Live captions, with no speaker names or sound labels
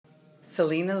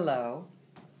Selina Lowe,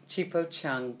 Chipo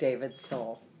Chung, David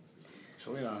Soul.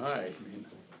 Selina, hi.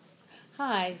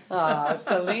 Hi.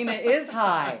 Selina is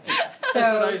high.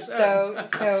 So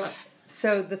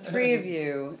the three of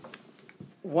you,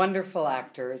 wonderful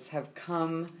actors, have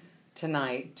come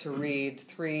tonight to read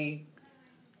three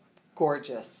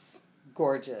gorgeous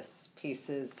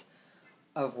pieces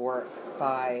of work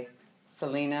by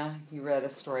Selina. You read a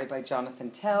story by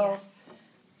Jonathan Tell. Yes.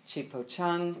 Chipo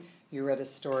Chung. You read a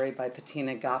story by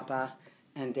Patina Gappa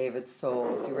and David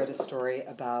Soul. You read a story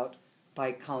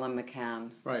by Colin McCann.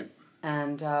 Right.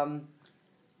 And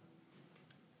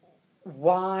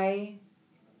why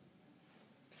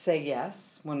say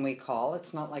yes when we call?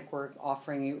 It's not like we're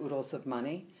offering you oodles of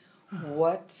money.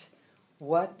 What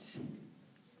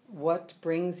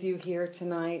brings you here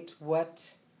tonight? Well,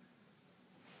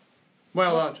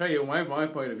 I'll tell you my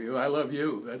point of view. I love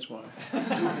you. That's why.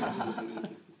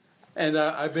 And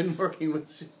I've been working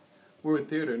with Word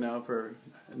Theatre now for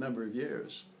a number of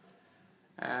years.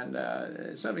 And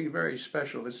it's something very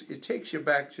special. It takes you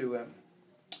back to...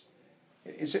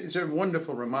 It's a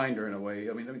wonderful reminder in a way.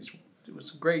 I mean,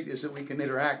 what's great is that we can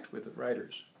interact with the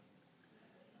writers.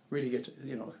 Really get to,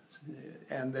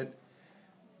 and that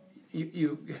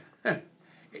you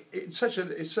it's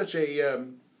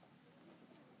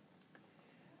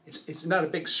not a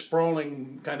big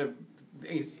sprawling kind of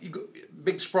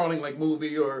big sprawling like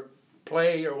movie or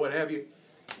play or what have you.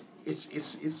 It's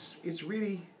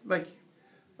really like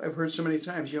I've heard so many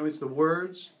times. It's the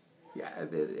words,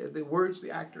 the words,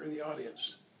 the actor, and the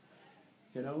audience.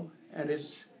 And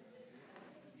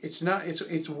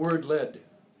it's word led,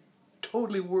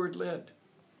 totally word led.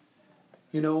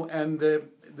 And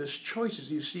the choices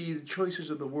you see, the choices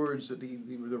of the words that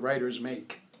the writers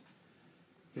make.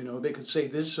 They could say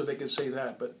this or they could say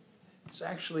that, but it's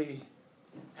actually,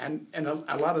 and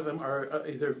a lot of them are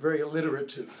they're very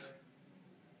alliterative.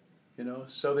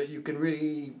 So that you can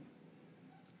really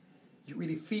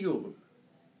feel them.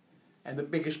 And the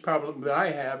biggest problem that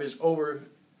I have is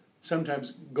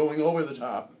sometimes going over the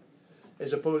top,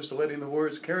 as opposed to letting the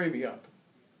words carry me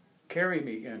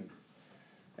in.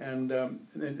 And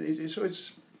so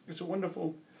it's a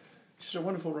wonderful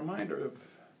reminder of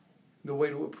the way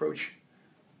to approach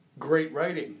great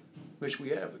writing, which we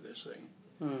have with this thing.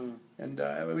 And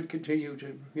I would continue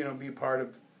to be part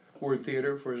of Word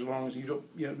Theatre for as long as you don't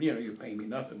you pay me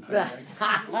nothing. That's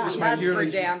for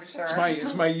damn sure.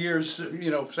 It's my year's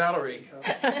salary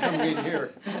coming in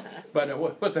here. But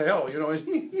what the hell,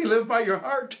 you live by your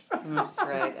heart. That's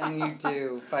right, and you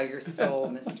do by your soul,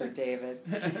 Mr. David.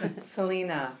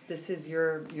 Selina, this is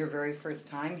your very first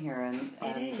time here, and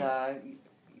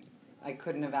I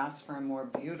couldn't have asked for a more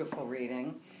beautiful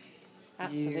reading.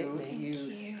 Absolutely.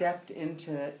 You stepped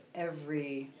into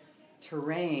every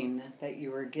terrain that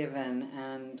you were given,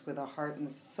 and with a heart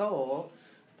and soul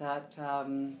that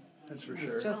that's for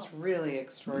is sure. just really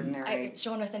extraordinary.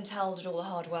 Jonathan Tell did all the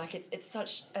hard work. It's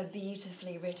such a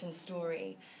beautifully written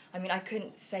story. I mean, I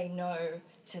couldn't say no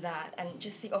to that, and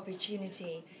just the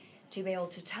opportunity to be able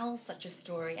to tell such a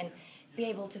story and be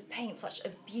able to paint such a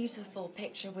beautiful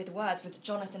picture with words, with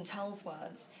Jonathan Tell's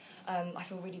words. I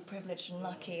feel really privileged and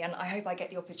lucky, and I hope I get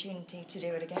the opportunity to do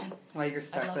it again. Well, you're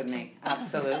stuck with me.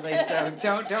 Absolutely. So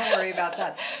don't worry about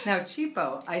that. Now,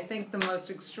 Chipo, I think the most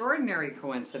extraordinary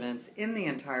coincidence in the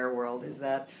entire world is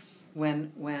that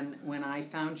when I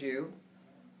found you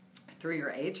through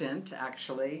your agent,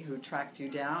 actually, who tracked you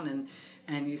down,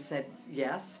 and you said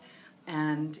yes,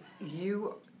 and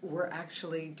you were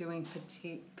actually doing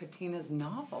Patina's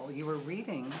novel. You were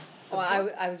reading.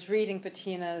 I was reading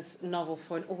Patina's novel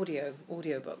for an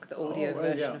audiobook, the audio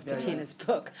version of Patina's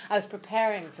book. I was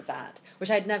preparing for that, which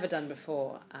I'd never done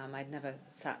before. I'd never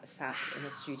sat in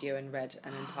a studio and read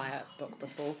an entire book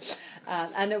before.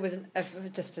 And it was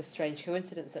just a strange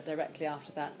coincidence that directly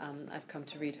after that I've come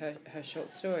to read her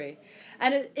short story.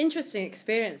 And an interesting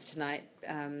experience tonight.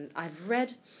 I've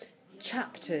read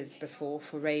chapters before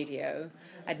for radio.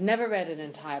 I'd never read an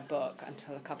entire book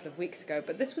until a couple of weeks ago,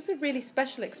 but this was a really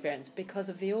special experience because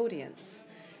of the audience.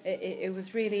 It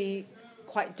was really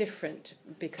quite different,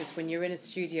 because when you're in a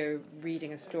studio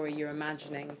reading a story, you're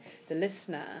imagining the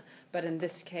listener, but in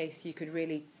this case you could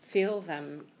really feel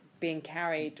them being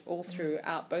carried all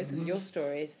throughout both of your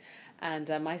stories. And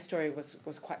my story was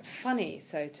quite funny,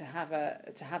 so to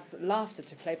have laughter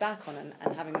to play back on and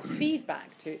having the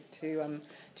feedback to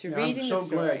reading the story. I'm so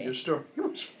glad your story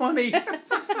was funny.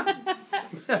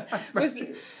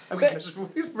 Because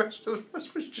the rest of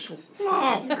us was just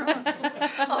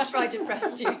After I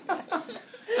depressed you.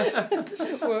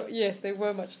 they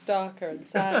were much darker and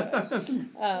sadder. But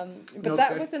No,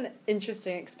 that okay. was an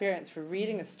interesting experience for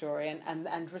reading a story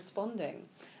and responding.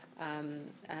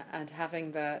 And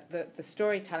having the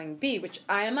storytelling be, which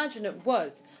I imagine it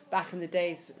was back in the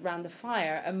days around the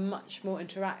fire, a much more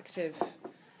interactive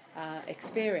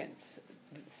experience,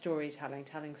 storytelling,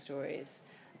 telling stories.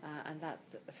 And that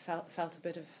felt a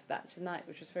bit of that tonight,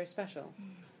 which was very special.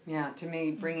 Yeah, to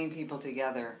me, bringing people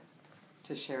together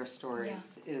to share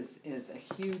stories is a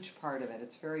huge part of it.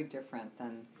 It's very different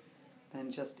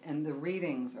than just, and the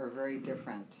readings are very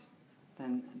different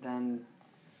than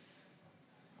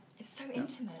It's so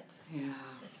intimate. yeah.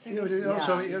 It's so You know, intimate.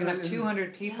 also, You can have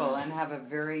 200 people and have a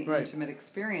very Right. intimate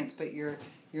experience, but you're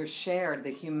shared,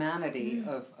 the humanity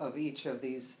of each of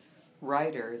these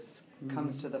writers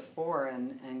comes to the fore,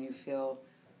 and you feel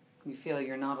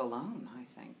you're not alone, I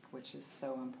think, which is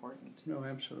so important. No,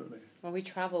 absolutely. Well, we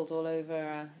travelled all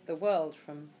over the world,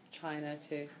 from China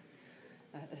to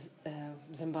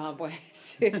Zimbabwe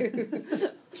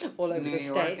to all over New the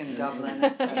York States. and Dublin,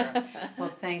 etc. Well,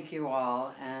 thank you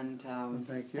all, and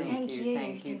Thank you. Thank you.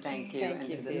 thank you, Thank you. and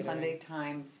to the Theodore. Sunday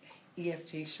Times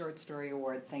EFG Short Story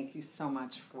Award. Thank you so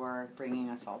much for bringing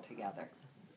us all together.